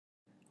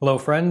Hello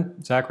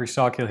friend, Zachary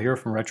Stockhill here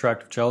from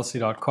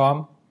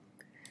retroactivejealousy.com,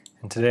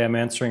 and today I'm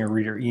answering a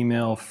reader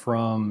email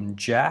from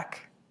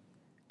Jack.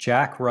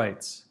 Jack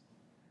writes,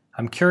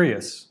 I'm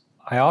curious.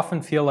 I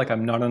often feel like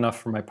I'm not enough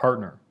for my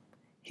partner.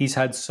 He's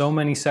had so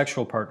many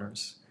sexual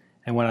partners,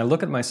 and when I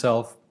look at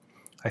myself,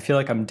 I feel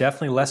like I'm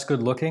definitely less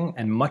good looking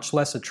and much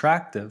less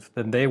attractive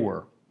than they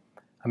were.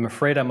 I'm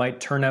afraid I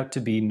might turn out to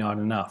be not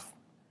enough.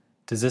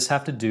 Does this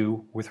have to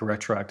do with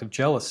retroactive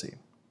jealousy?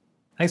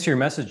 Thanks for your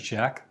message,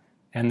 Jack.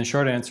 And the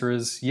short answer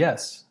is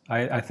yes.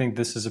 I think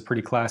this is a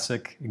pretty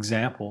classic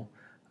example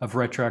of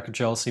retroactive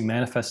jealousy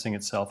manifesting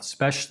itself,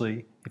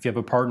 especially if you have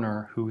a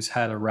partner who's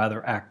had a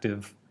rather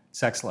active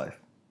sex life.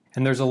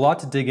 And there's a lot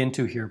to dig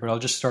into here, but I'll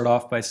just start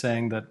off by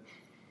saying that,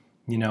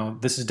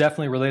 this is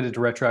definitely related to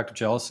retroactive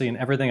jealousy, and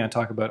everything I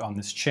talk about on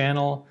this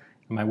channel,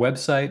 my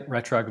website,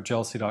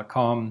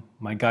 retroactivejealousy.com,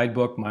 my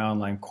guidebook, my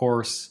online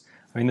course.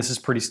 This is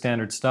pretty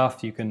standard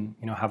stuff. You can,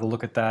 have a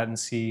look at that and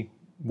see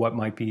what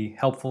might be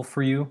helpful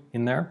for you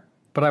in there.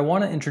 But I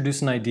want to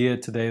introduce an idea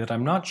today that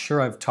I'm not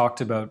sure I've talked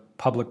about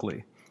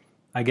publicly.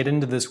 I get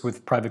into this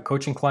with private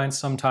coaching clients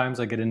sometimes.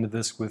 I get into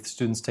this with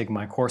students taking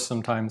my course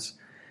sometimes.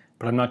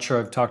 But I'm not sure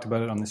I've talked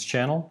about it on this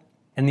channel.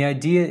 And the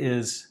idea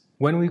is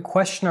when we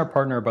question our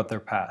partner about their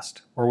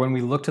past, or when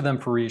we look to them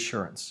for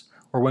reassurance,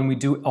 or when we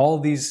do all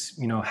of these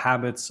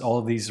habits, all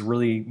of these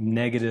really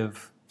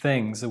negative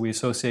things that we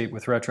associate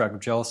with retroactive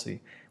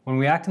jealousy, when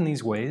we act in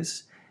these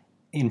ways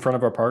in front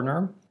of our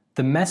partner,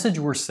 the message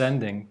we're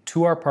sending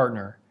to our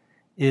partner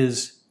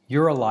is,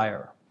 you're a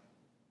liar.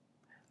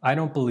 I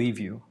don't believe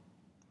you.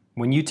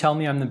 When you tell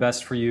me I'm the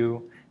best for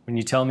you, when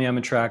you tell me I'm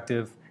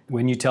attractive,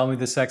 when you tell me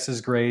the sex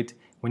is great,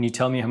 when you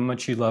tell me how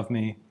much you love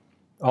me,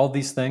 all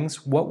these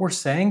things, what we're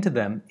saying to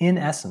them, in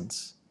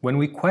essence, when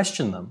we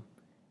question them,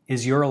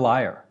 is you're a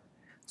liar.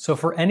 So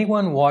for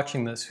anyone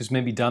watching this who's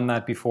maybe done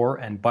that before,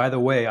 and by the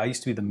way, I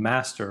used to be the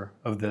master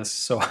of this,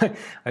 so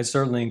I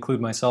certainly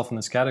include myself in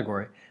this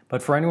category,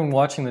 but for anyone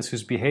watching this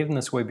who's behaved in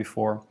this way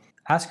before,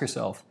 ask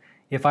yourself,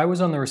 if I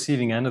was on the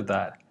receiving end of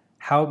that,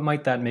 how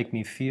might that make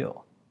me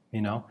feel?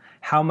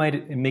 How might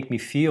it make me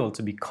feel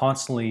to be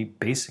constantly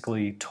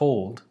basically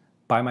told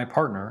by my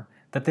partner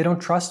that they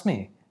don't trust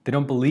me? They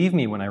don't believe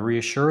me when I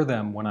reassure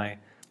them, when I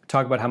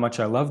talk about how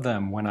much I love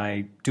them, when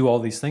I do all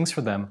these things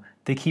for them.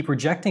 They keep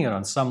rejecting it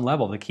on some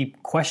level. They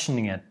keep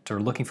questioning it or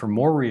looking for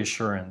more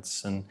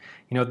reassurance, and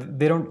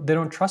they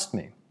don't trust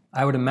me.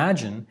 I would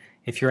imagine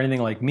if you're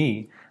anything like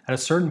me, at a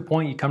certain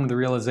point you come to the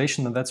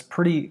realization that that's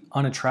pretty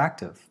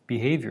unattractive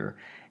behavior.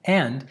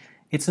 And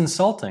it's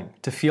insulting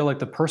to feel like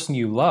the person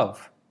you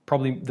love,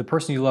 probably the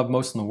person you love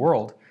most in the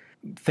world,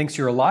 thinks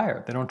you're a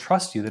liar. They don't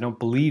trust you. They don't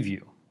believe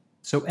you.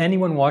 So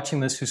anyone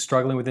watching this who's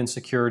struggling with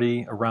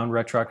insecurity around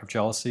retroactive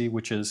jealousy,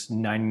 which is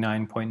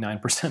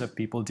 99.9% of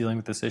people dealing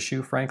with this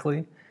issue,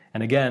 frankly,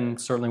 and again,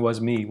 certainly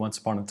was me once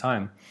upon a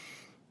time,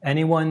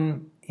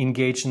 anyone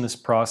engaged in this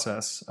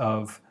process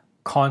of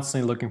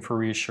constantly looking for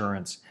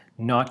reassurance,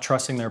 not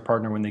trusting their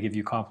partner when they give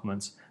you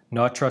compliments,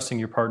 not trusting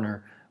your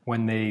partner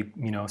when they,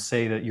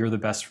 say that you're the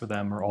best for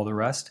them or all the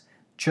rest,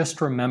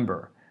 just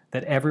remember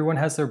that everyone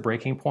has their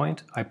breaking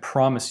point. I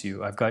promise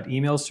you, I've got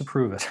emails to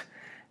prove it.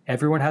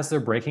 Everyone has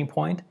their breaking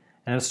point,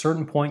 and at a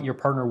certain point, your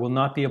partner will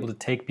not be able to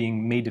take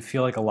being made to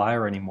feel like a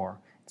liar anymore.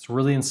 It's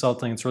really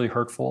insulting, it's really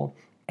hurtful,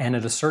 and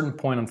at a certain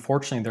point,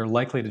 unfortunately, they're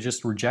likely to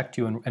just reject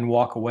you and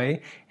walk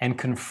away and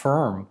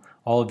confirm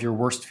all of your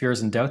worst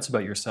fears and doubts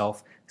about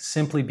yourself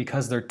simply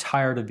because they're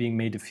tired of being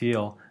made to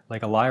feel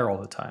like a liar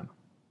all the time.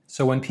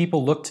 So when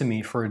people look to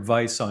me for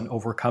advice on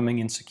overcoming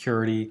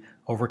insecurity,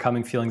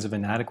 overcoming feelings of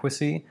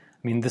inadequacy,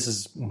 this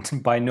is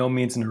by no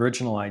means an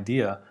original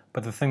idea,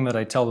 but the thing that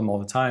I tell them all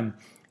the time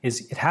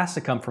is it has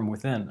to come from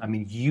within.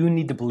 You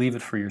need to believe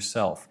it for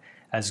yourself.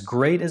 As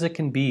great as it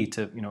can be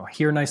to,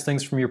 hear nice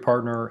things from your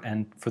partner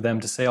and for them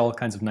to say all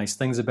kinds of nice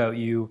things about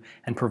you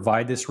and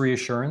provide this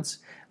reassurance,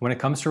 when it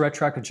comes to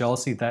retroactive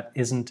jealousy, that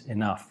isn't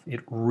enough.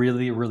 It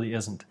really, really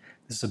isn't.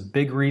 This is a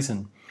big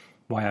reason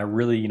why I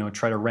really,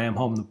 try to ram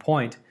home the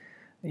point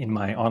in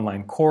my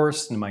online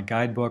course, in my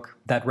guidebook,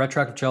 that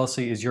retroactive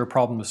jealousy is your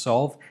problem to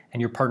solve,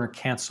 and your partner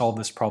can't solve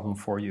this problem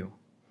for you.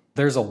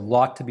 There's a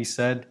lot to be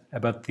said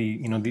about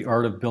the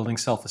art of building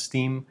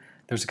self-esteem.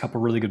 There's a couple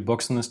really good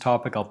books on this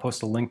topic. I'll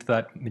post a link to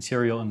that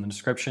material in the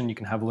description. You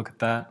can have a look at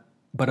that.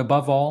 But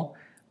above all,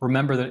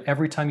 remember that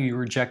every time you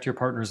reject your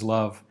partner's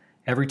love,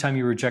 every time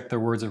you reject their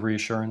words of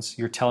reassurance,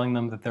 you're telling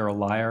them that they're a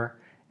liar,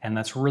 and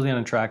that's really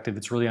unattractive,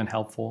 it's really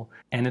unhelpful,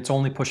 and it's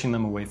only pushing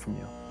them away from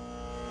you.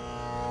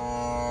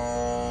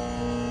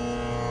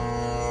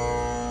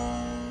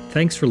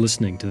 Thanks for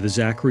listening to the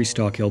Zachary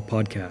Stockhill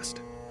podcast.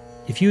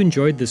 If you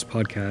enjoyed this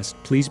podcast,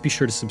 please be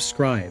sure to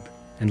subscribe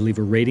and leave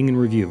a rating and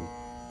review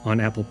on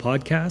Apple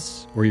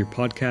Podcasts or your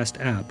podcast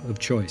app of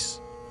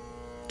choice.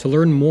 To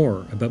learn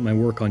more about my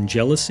work on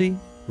jealousy,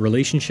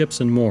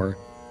 relationships, and more,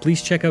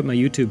 please check out my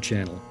YouTube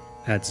channel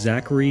at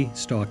Zachary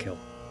Stockhill.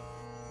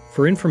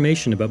 For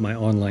information about my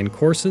online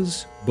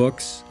courses,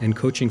 books, and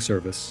coaching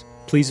service,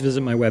 please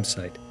visit my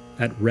website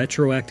at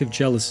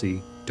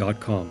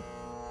retroactivejealousy.com.